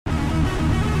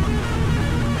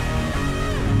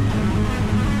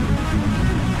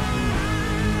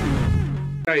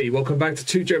Hey, welcome back to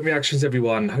 2Jet Reactions,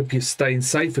 everyone. Hope you're staying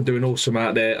safe and doing awesome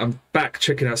out there. I'm back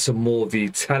checking out some more of the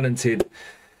talented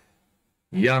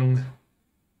young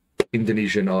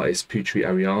Indonesian artist Putri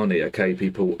Ariani. Okay,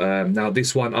 people. Now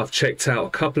this one I've checked out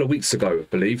a couple of weeks ago, I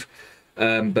believe,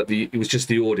 but it was just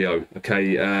the audio.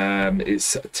 Okay,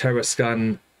 it's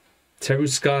Teruskan,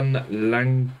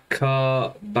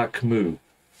 Langkah, Baikmu.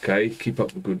 Okay, keep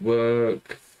up the good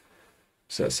work.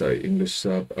 So English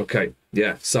sub. Okay,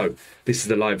 yeah. So this is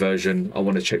the live version. I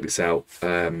want to check this out.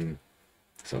 So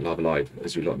I love live,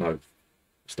 as you lot know.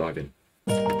 Let's dive in.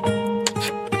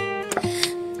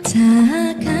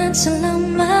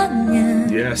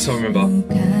 Yes, I remember.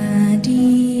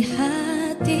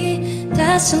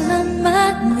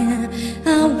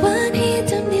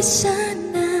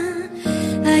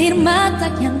 Air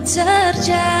mata yang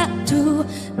terjatuh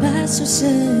basuh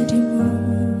sedihmu,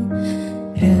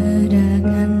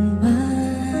 redakan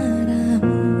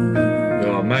marahmu.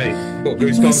 Oh mate, got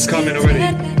goosebumps coming already.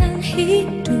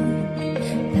 Hidup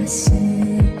tak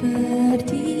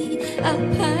seperti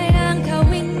apa yang kau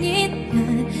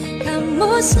inginkan.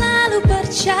 Kamu selalu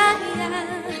percaya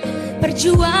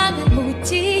perjuanganmu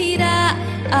tidak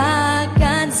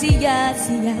akan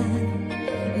sia-sia.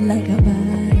 Langkah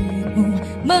baikmu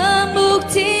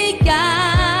membuktikan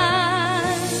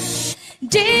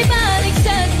di balik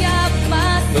setiap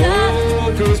masa. Oh,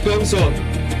 goosebumps on.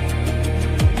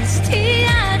 Pasti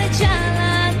ada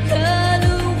jalan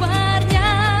keluarnya.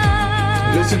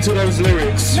 Listen to those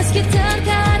lyrics. Meski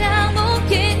terkadang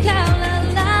mungkin kau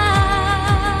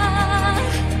lelah,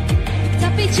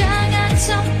 tapi jangan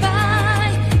sampai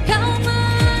kau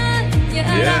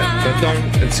menyerah. Yeah, but don't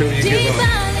until you give up.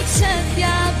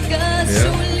 Setiap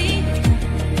kesulitan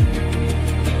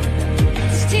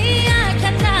pasti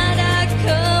akan ada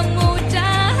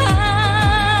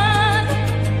kemudahan.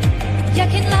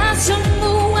 Yakinlah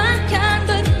semua akan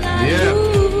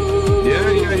berlalu.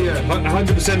 Yeah.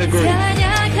 100% agree.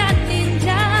 Segalanya akan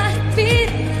indah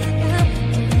bila kau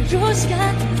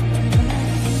teruskan.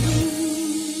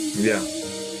 Yeah.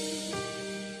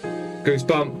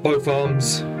 Goosebump, both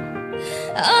arms.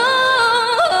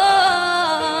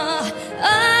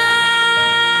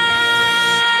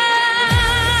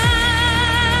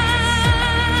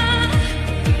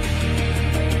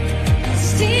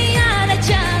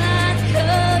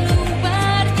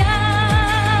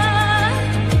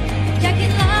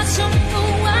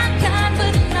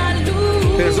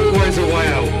 There's always a way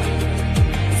out.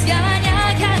 Segalanya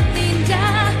akan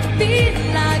indah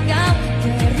bila kau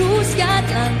teruskan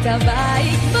langkah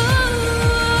baikmu.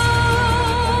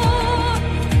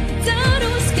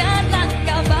 Teruskan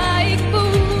langkah baikmu.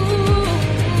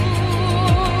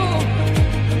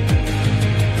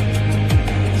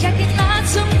 Yakinlah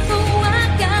semua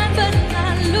akan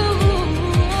berlalu.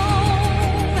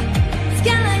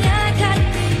 Segalanya akan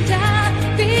indah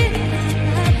bila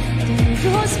kau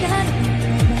teruskan.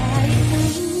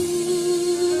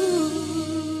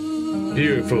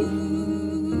 Beautiful.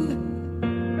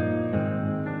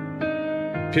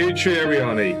 Putri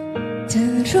Ariani.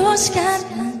 Teruskan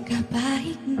langkah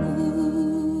baikmu.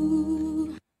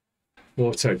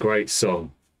 What a great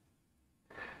song.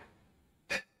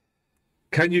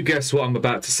 Can you guess what I'm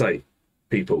about to say,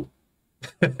 people?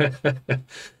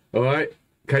 All right.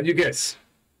 Can you guess?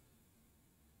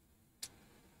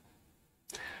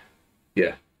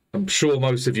 Yeah, I'm sure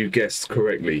most of you guessed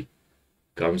correctly.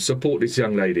 Go and support this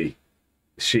young lady.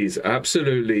 She's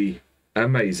absolutely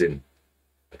amazing.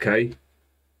 Okay,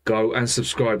 go and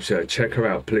subscribe to her. Check her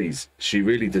out, please. She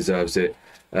really deserves it.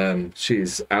 She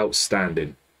is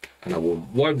outstanding, and I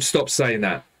won't stop saying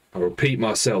that. I repeat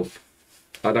myself.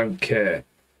 I don't care.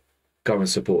 Go and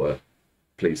support her,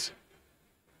 please.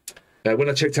 When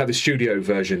I checked out the studio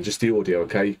version, just the audio,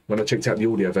 okay? When I checked out the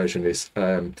audio version, this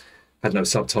had no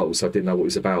subtitles, so I didn't know what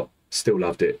it was about. Still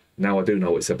loved it. Now I do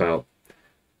know what it's about.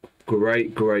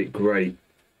 Great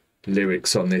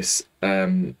lyrics on this.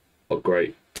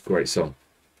 Great song.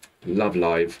 Love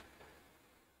live,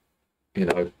 you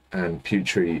know, and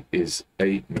Putri is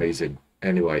amazing.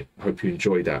 Anyway, hope you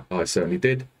enjoyed that. I certainly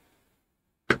did.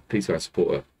 Please go and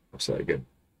support her. I'll say it again.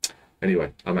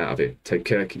 Anyway, I'm out of it. Take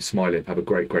care, keep smiling, have a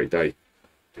great day.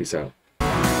 Peace out.